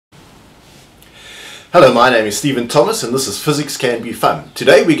Hello, my name is Stephen Thomas and this is Physics Can Be Fun.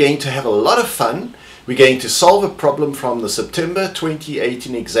 Today we're going to have a lot of fun. We're going to solve a problem from the September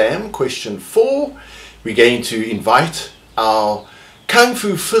 2018 exam, question 4. We're going to invite our Kung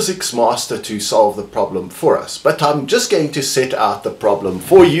Fu physics master to solve the problem for us. But I'm just going to set out the problem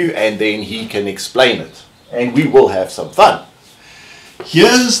for you and then he can explain it. And we will have some fun.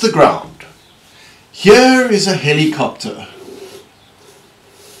 Here's the ground. Here is a helicopter.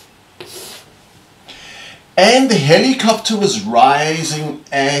 And the helicopter was rising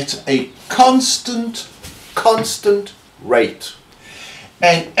at a constant rate.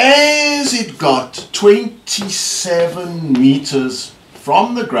 And as it got 27 meters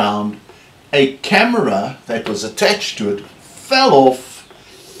from the ground, a camera that was attached to it fell off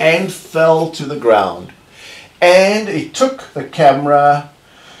and fell to the ground. And it took the camera,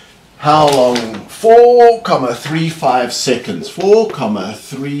 how long? 4,35 seconds.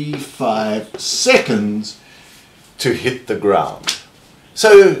 4,35 seconds to hit the ground.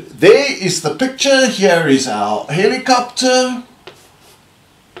 So there is the picture. Here is our helicopter.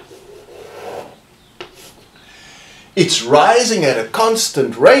 It's rising at a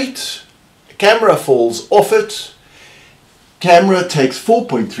constant rate. The camera falls off it. Camera takes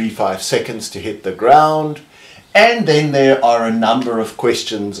 4.35 seconds to hit the ground. And then there are a number of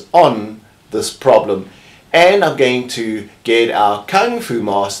questions on this problem. And I'm going to get our Kung Fu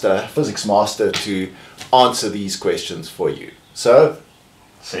master, physics master, to answer these questions for you. So,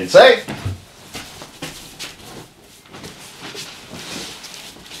 Sensei.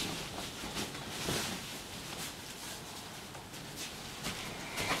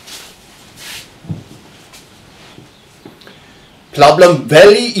 Problem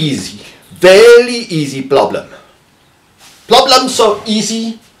very easy problem. Problem so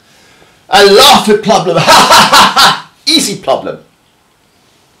easy. I laugh at problem. Easy problem.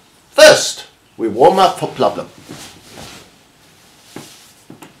 First, we warm up for problem.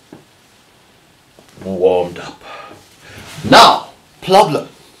 Warmed up. Now, problem.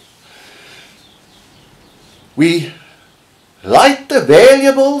 We write the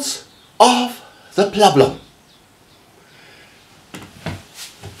variables of the problem.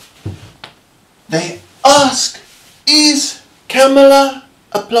 They ask, is camera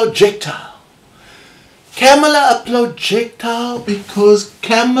a projectile? Camera a projectile because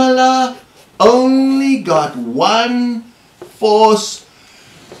camera only got one force,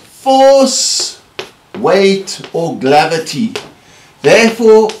 weight or gravity.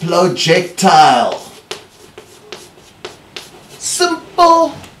 Therefore, projectile.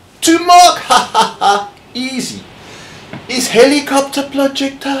 Simple to mark. Easy. Is helicopter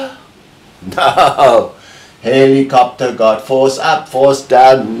projectile? No. Helicopter got force up, force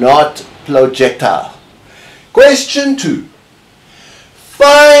down, not projectile. Question 2.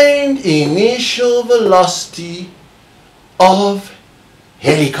 Find initial velocity of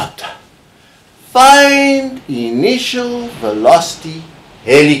helicopter. Find initial velocity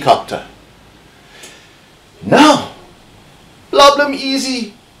helicopter. Now, problem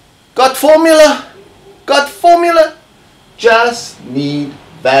easy. Got formula? Got formula? Just need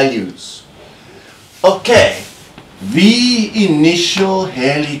values. Okay, V initial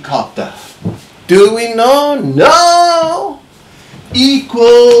helicopter. Do we know? No!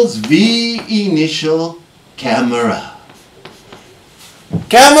 Equals V initial camera.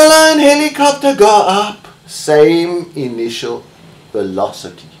 Camera and helicopter go up, same initial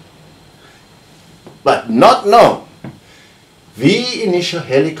velocity. But not known. V initial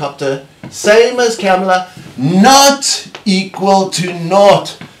helicopter, same as camera, not equal to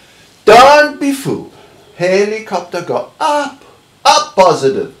naught. Don't be fooled. Helicopter go up, up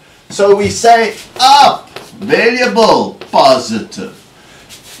positive. So we say up, variable positive.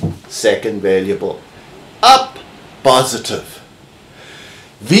 Second variable, up positive.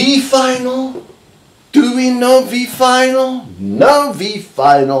 V final, do we know V final? No V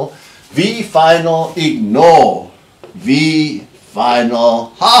final. V final, ignore. V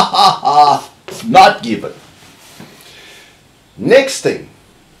final, not given. Next thing,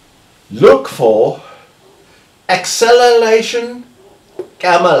 look for acceleration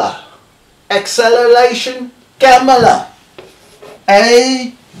camera. Acceleration camera.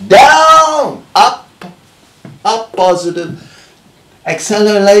 A down, up positive.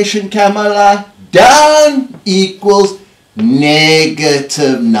 Acceleration camera down equals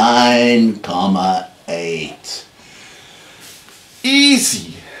negative 9,8.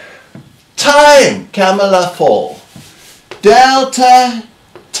 Easy. Time camera fall. Delta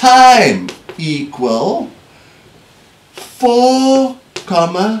time equal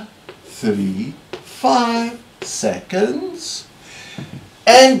 4,35 seconds.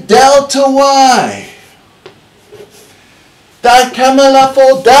 And delta y Did Camilla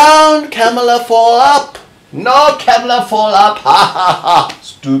fall down? Camilla fall up? No, Camilla fall up. Ha ha ha.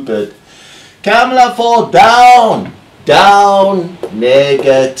 Stupid. Camilla fall down. Down.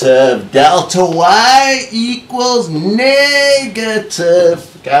 Negative. Delta y equals negative.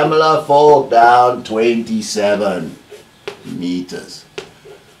 Camilla fall down 27 meters.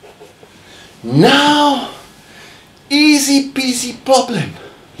 Now, easy peasy problem.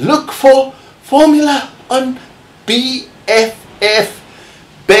 Look for formula on BFF,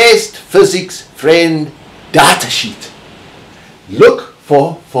 Best Physics Friend datasheet. Look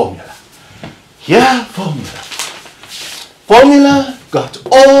for formula. Here, formula. Formula got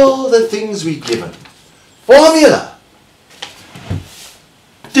all the things we given. Formula.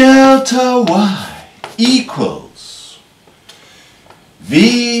 Delta y equals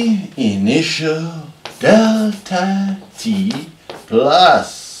V initial delta t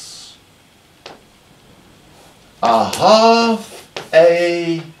plus a half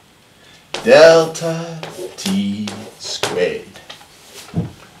a delta t squared.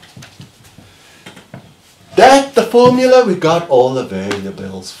 That's the formula we got all the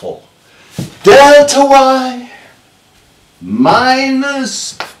variables for. Delta y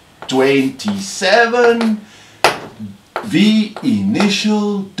minus 27 V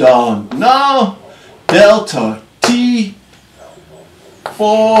initial down now delta t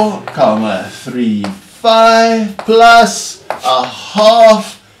 4,35 plus a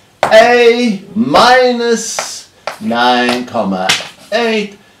half a minus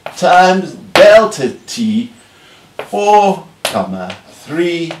 9,8 times delta t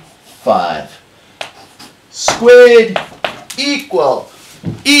 4,35 squared equal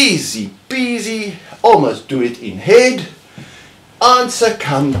easy peasy, almost do it in head. Answer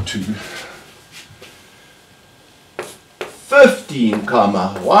come to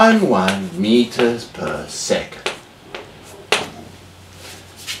 15,11 meters per second.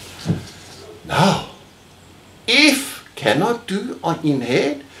 Now, if cannot do on in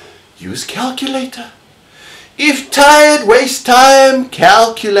head, use calculator. If tired, waste time,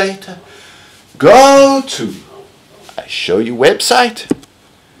 calculator. Go to, I show you website.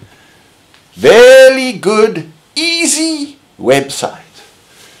 Very good, easy website.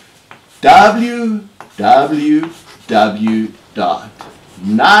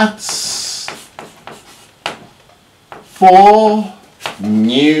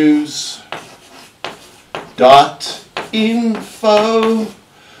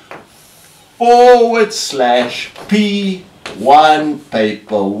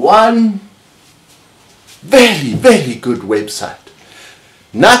 paper 1. Very, very good website.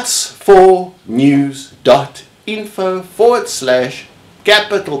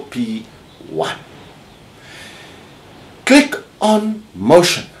 nuts4news.info/capital P1. Click on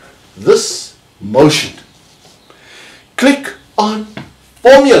motion. This motion. Click on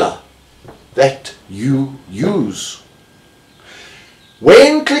formula that you use.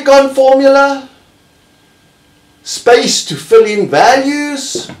 When click on formula, space to fill in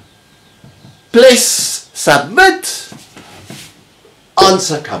values, press submit,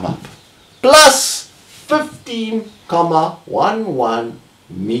 answer come up, plus 15,11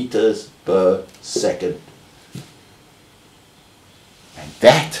 meters per second. And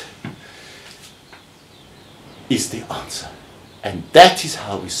that is the answer. And that is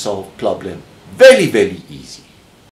how we solve problem. Very, very easy.